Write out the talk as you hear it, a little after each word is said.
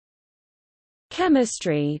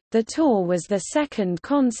Chemistry. The tour was the second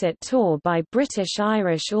concert tour by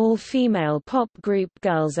British-Irish all-female pop group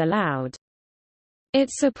Girls Aloud. It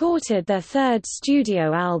supported their third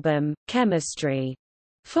studio album, Chemistry.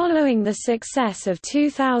 Following the success of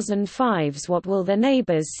 2005's What Will the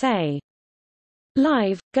Neighbours Say?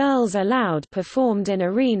 Live, Girls Aloud performed in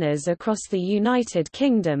arenas across the United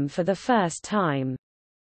Kingdom for the first time.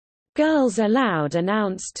 Girls Aloud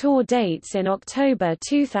announced tour dates in October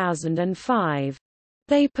 2005.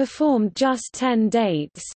 They performed just 10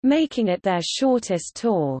 dates, making it their shortest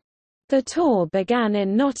tour. The tour began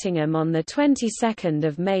in Nottingham on the 22nd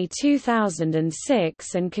of May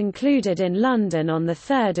 2006 and concluded in London on the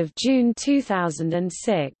 3rd of June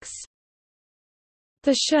 2006.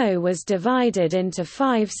 The show was divided into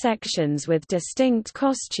 5 sections with distinct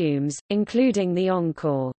costumes, including the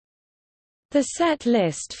encore. The set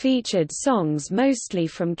list featured songs mostly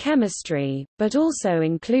from Chemistry, but also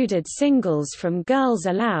included singles from Girls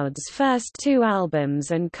Aloud's first 2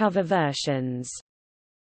 albums and cover versions.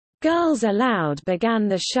 Girls Aloud began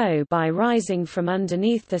the show by rising from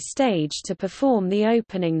underneath the stage to perform the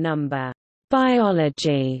opening number,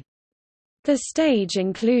 Biology. The stage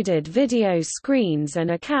included video screens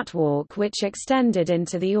and a catwalk which extended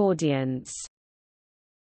into the audience.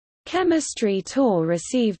 Chemistry tour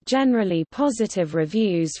received generally positive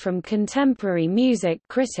reviews from contemporary music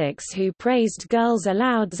critics who praised Girls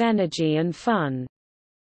Aloud's energy and fun.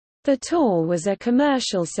 The tour was a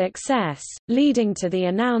commercial success, leading to the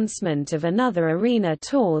announcement of another arena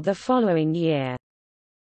tour the following year.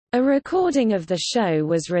 A recording of the show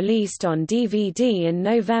was released on DVD in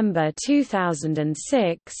November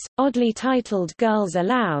 2006, oddly titled Girls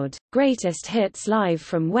Aloud, Greatest Hits Live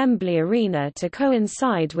from Wembley Arena to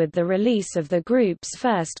coincide with the release of the group's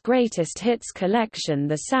first Greatest Hits collection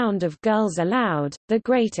The Sound of Girls Aloud, The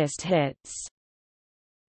Greatest Hits.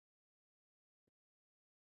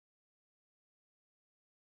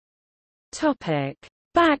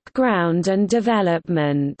 Background and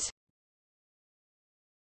development.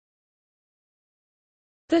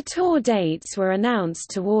 The tour dates were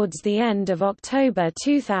announced towards the end of October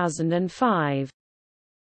 2005.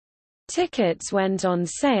 Tickets went on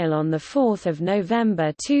sale on 4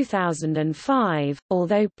 November 2005,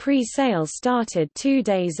 although pre-sale started 2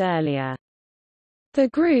 days earlier. The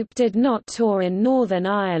group did not tour in Northern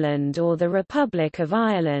Ireland or the Republic of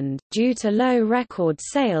Ireland, due to low record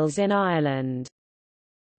sales in Ireland.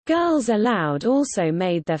 Girls Aloud also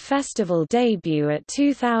made their festival debut at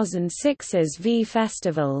 2006's V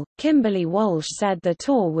Festival. Kimberly Walsh said the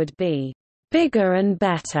tour would be bigger and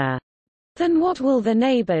better than What Will the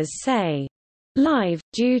Neighbours Say? Live,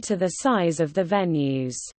 due to the size of the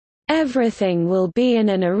venues. Everything will be in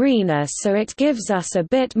an arena, so it gives us a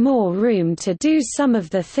bit more room to do some of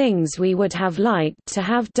the things we would have liked to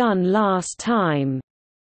have done last time.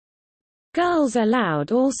 Girls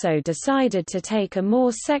Aloud also decided to take a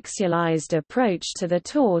more sexualized approach to the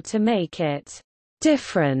tour to make it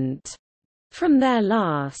different from their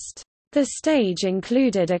last. The stage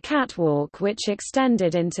included a catwalk which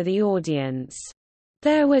extended into the audience.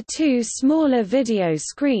 There were 2 smaller video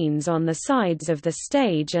screens on the sides of the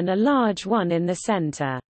stage and a large one in the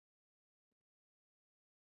center.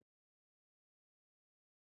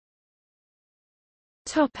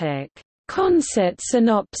 Concert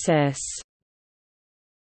synopsis.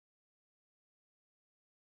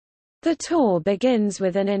 The tour begins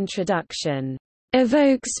with an introduction,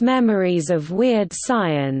 "Evokes memories of weird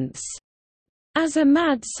science," as a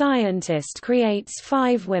mad scientist creates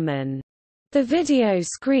 5 women. The video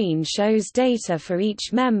screen shows data for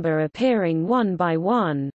each member appearing one by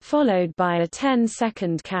one, followed by a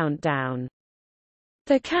 10-second countdown.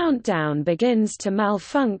 The countdown begins to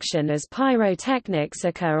malfunction as pyrotechnics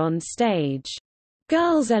occur on stage.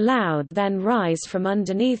 Girls Aloud then rise from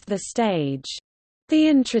underneath the stage. The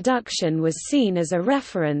introduction was seen as a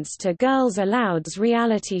reference to Girls Aloud's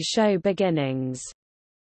reality show beginnings.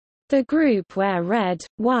 The group wear red,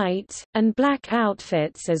 white, and black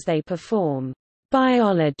outfits as they perform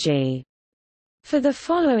Biology. For the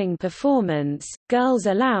following performance, Girls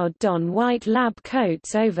Aloud don white lab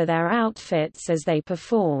coats over their outfits as they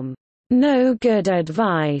perform No Good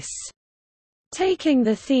Advice. Taking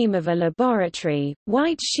the theme of a laboratory,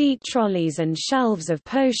 white sheet trolleys and shelves of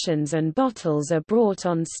potions and bottles are brought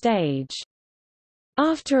on stage.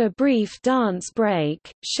 After a brief dance break,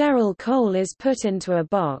 Cheryl Cole is put into a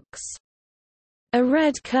box. A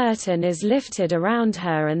red curtain is lifted around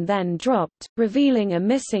her and then dropped, revealing a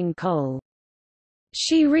missing Cole.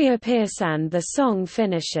 She reappears and the song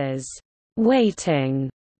finishes. Waiting.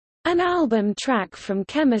 An album track from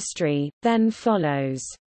Chemistry then follows.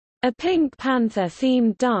 A Pink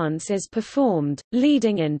Panther-themed dance is performed,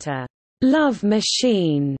 leading into Love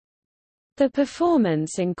Machine. The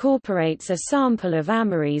performance incorporates a sample of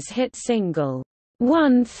Amory's hit single,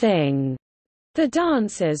 One Thing. The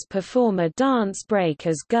dancers perform a dance break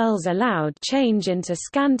as Girls Aloud change into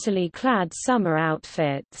scantily clad summer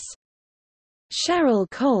outfits. Cheryl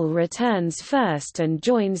Cole returns first and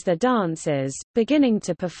joins the dancers, beginning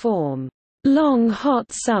to perform Long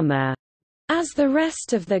Hot Summer as the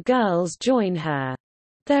rest of the girls join her.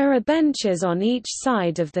 There are benches on each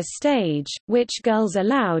side of the stage, which Girls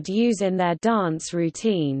Aloud use in their dance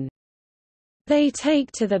routine. They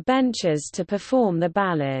take to the benches to perform the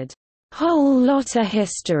ballad, Whole Lotta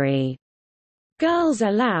History. Girls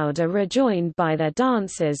Aloud are rejoined by their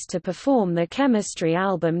dancers to perform the Chemistry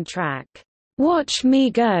album track, Watch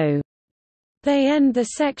Me Go. They end the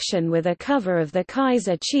section with a cover of the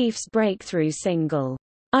Kaiser Chiefs' breakthrough single,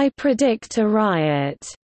 I Predict a Riot.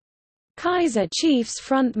 Kaiser Chiefs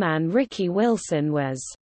frontman Ricky Wilson was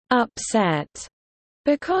upset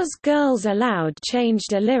because Girls Aloud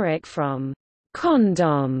changed a lyric from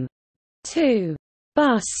condom to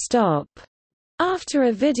bus stop. After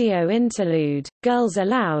a video interlude, Girls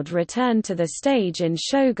Aloud return to the stage in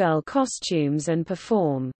showgirl costumes and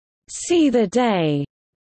perform See the Day.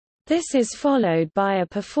 This is followed by a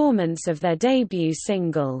performance of their debut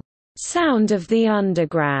single, Sound of the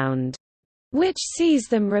Underground, which sees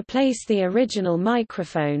them replace the original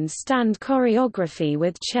microphone stand choreography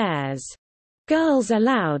with chairs. Girls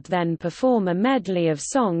Aloud then perform a medley of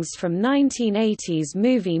songs from 1980s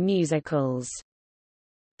movie musicals.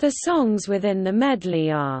 The songs within the medley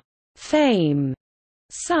are Fame,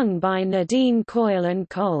 sung by Nadine Coyle and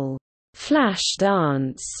Cole,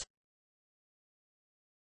 Flashdance,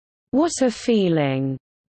 What a Feeling,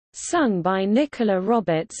 sung by Nicola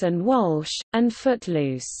Roberts and Walsh, and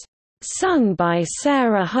Footloose, sung by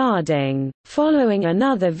Sarah Harding. Following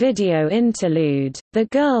another video interlude, the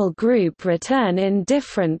girl group return in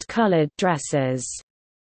different colored dresses.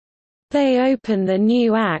 They open the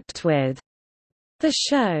new act with The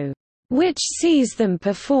Show, which sees them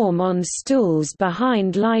perform on stools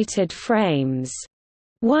behind lighted frames,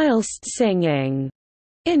 whilst singing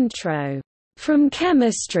Intro. From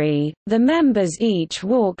Chemistry, the members each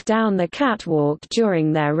walk down the catwalk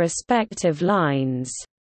during their respective lines.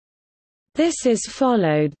 This is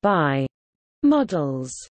followed by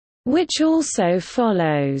Models, which also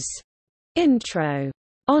follows Intro.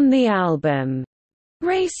 On the album,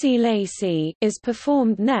 Racy Lacy is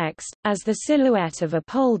performed next, as the silhouette of a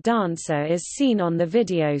pole dancer is seen on the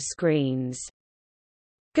video screens.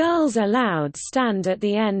 Girls Aloud stand at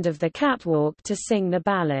the end of the catwalk to sing the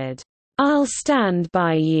ballad, I'll Stand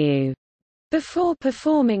By You, before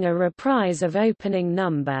performing a reprise of opening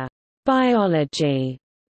number, Biology.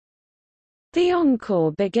 The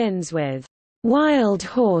encore begins with Wild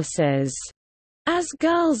Horses, as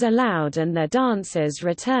Girls Aloud and their dancers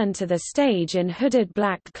return to the stage in hooded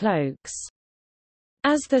black cloaks.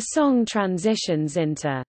 As the song transitions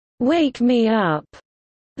into Wake Me Up,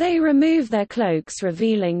 they remove their cloaks,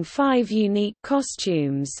 revealing 5 unique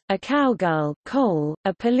costumes: a cowgirl, Cole;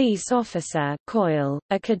 a police officer, Coyle;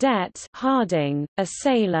 a cadet, Harding; a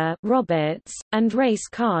sailor, Roberts; and race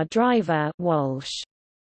car driver, Walsh.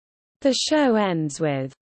 The show ends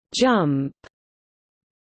with Jump.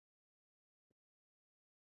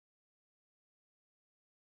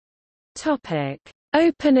 Topic: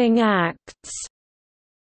 Opening acts.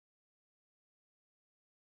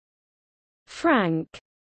 Frank,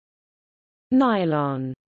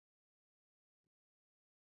 Nylon.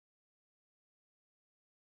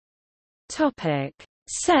 Topic: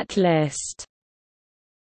 Setlist.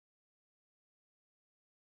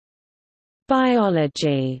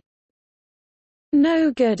 Biology.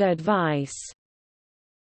 No Good Advice.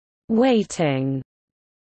 Waiting.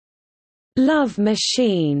 Love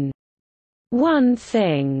Machine. One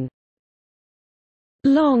Thing.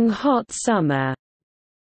 Long Hot Summer.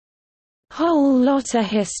 Whole Lotta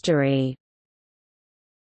History.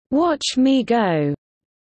 Watch Me Go.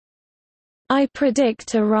 I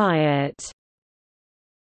Predict a Riot.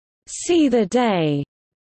 See the Day.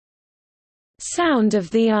 Sound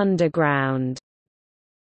of the Underground.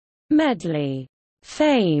 Medley.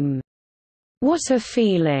 Fame. What a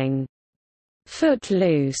Feeling.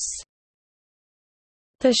 Footloose.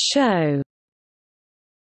 The Show.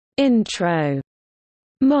 Intro.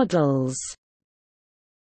 Models.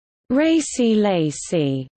 Racy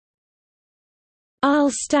Lacy.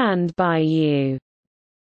 I'll Stand By You.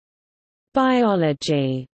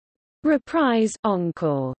 Biology. Reprise,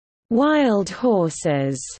 encore. Wild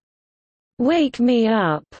Horses. Wake Me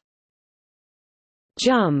Up.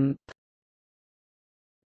 Jump.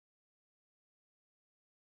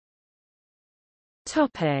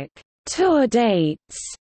 Tour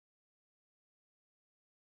dates.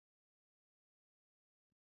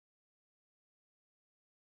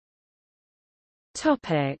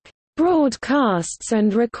 Broadcasts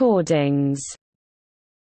and recordings.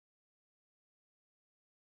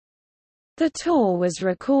 The tour was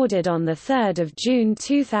recorded on 3 June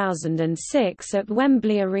 2006 at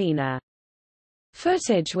Wembley Arena.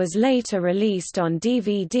 Footage was later released on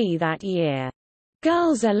DVD that year.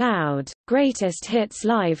 Girls Aloud, Greatest Hits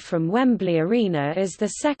Live from Wembley Arena is the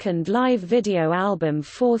second live video album,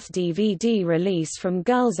 fourth DVD release from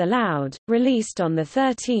Girls Aloud, released on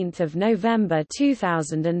 13 November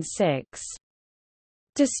 2006.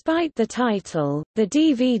 Despite the title, the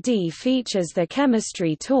DVD features the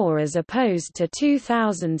Chemistry Tour as opposed to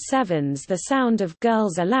 2007's The Sound of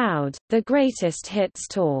Girls Aloud, the Greatest Hits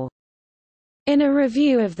Tour. In a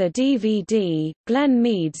review of the DVD, Glenn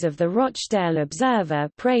Meads of the Rochdale Observer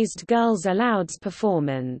praised Girls Aloud's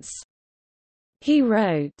performance. He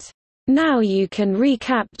wrote, "Now you can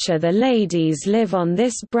recapture the ladies live on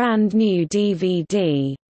this brand new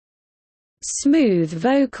DVD. Smooth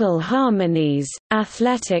vocal harmonies,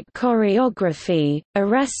 athletic choreography,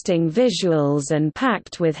 arresting visuals and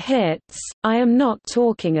packed with hits. I am not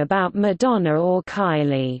talking about Madonna or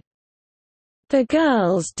Kylie. The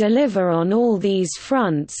girls deliver on all these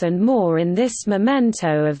fronts and more in this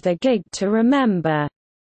memento of the gig to remember."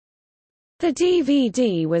 The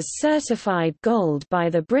DVD was certified gold by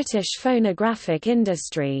the British Phonographic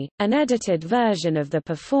Industry. An edited version of the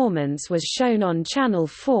performance was shown on Channel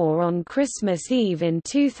 4 on Christmas Eve in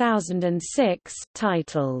 2006,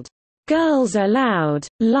 titled, "Girls Aloud,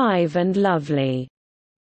 Live and Lovely."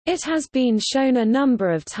 It has been shown a number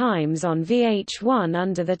of times on VH1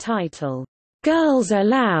 under the title, "Girls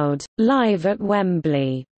Aloud, Live at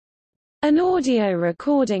Wembley." An audio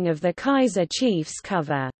recording of the Kaiser Chiefs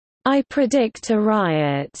cover, "I Predict a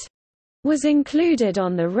Riot," was included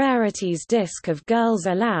on the Rarities disc of Girls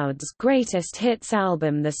Aloud's Greatest Hits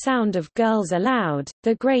album, The Sound of Girls Aloud,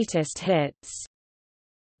 The Greatest Hits.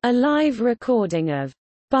 A live recording of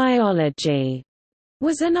Biology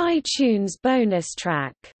was an iTunes bonus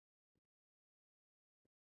track.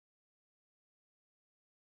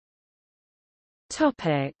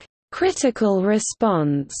 Critical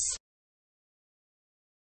response.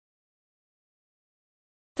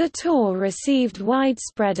 The tour received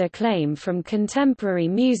widespread acclaim from contemporary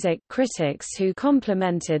music critics who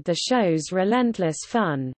complimented the show's relentless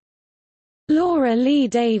fun. Laura Lee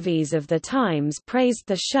Davies of The Times praised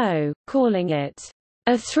the show, calling it,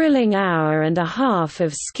 "a thrilling hour and a half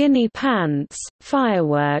of skinny pants,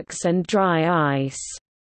 fireworks and dry ice."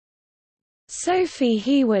 Sophie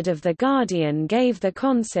Hewood of The Guardian gave the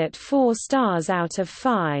concert 4 stars out of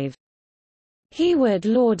 5. Hewood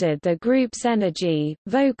lauded the group's energy,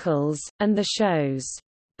 vocals, and the show's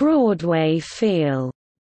Broadway feel.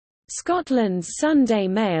 Scotland's Sunday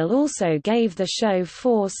Mail also gave the show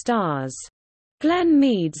 4 stars. Glenn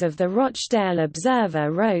Meads of the Rochdale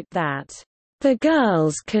Observer wrote that, "The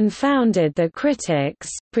girls confounded the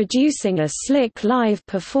critics, producing a slick live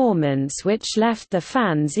performance which left the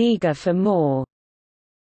fans eager for more."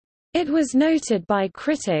 It was noted by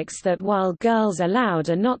critics that while Girls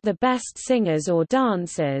Aloud are not the best singers or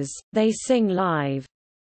dancers, they sing live.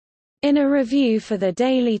 In a review for the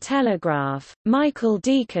Daily Telegraph, Michael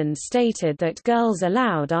Deacon stated that Girls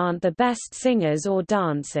Aloud aren't the best singers or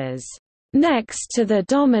dancers. "Next to the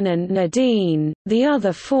dominant Nadine, the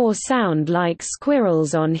other 4 sound like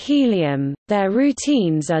squirrels on helium, their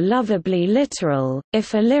routines are lovably literal.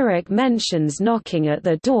 If a lyric mentions knocking at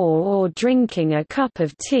the door or drinking a cup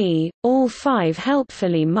of tea, all 5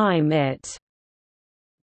 helpfully mime it."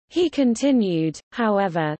 He continued,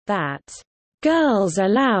 however, that, "Girls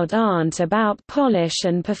Aloud aren't about polish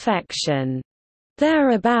and perfection.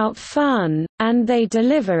 They're about fun, and they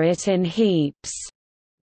deliver it in heaps."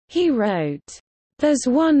 He wrote, "There's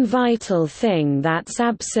one vital thing that's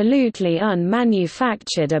absolutely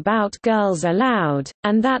unmanufactured about Girls Aloud,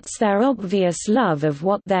 and that's their obvious love of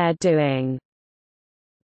what they're doing."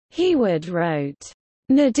 Hewood wrote,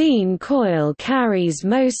 "Nadine Coyle carries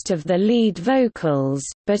most of the lead vocals,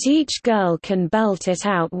 but each girl can belt it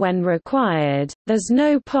out when required. There's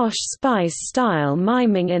no Posh Spice style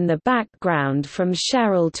miming in the background from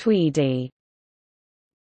Cheryl Tweedy."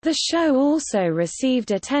 The show also received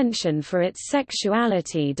attention for its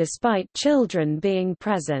sexuality despite children being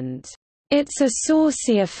present. "It's a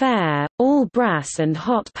saucy affair, all brass and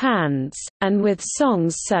hot pants, and with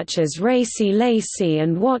songs such as Racy Lacy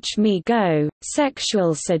and Watch Me Go,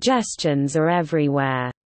 sexual suggestions are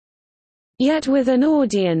everywhere. Yet with an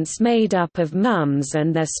audience made up of mums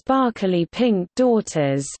and their sparkly pink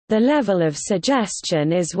daughters, the level of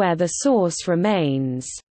suggestion is where the source remains."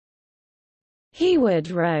 Hewood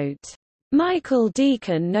wrote. Michael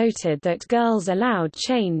Deacon noted that Girls Aloud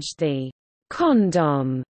changed the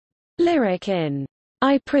 "condom" lyric in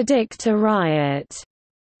 "I Predict a Riot,"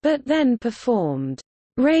 but then performed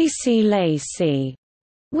 "Racy Lacy,"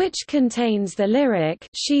 which contains the lyric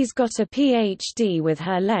 "She's got a PhD with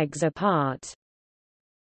her legs apart."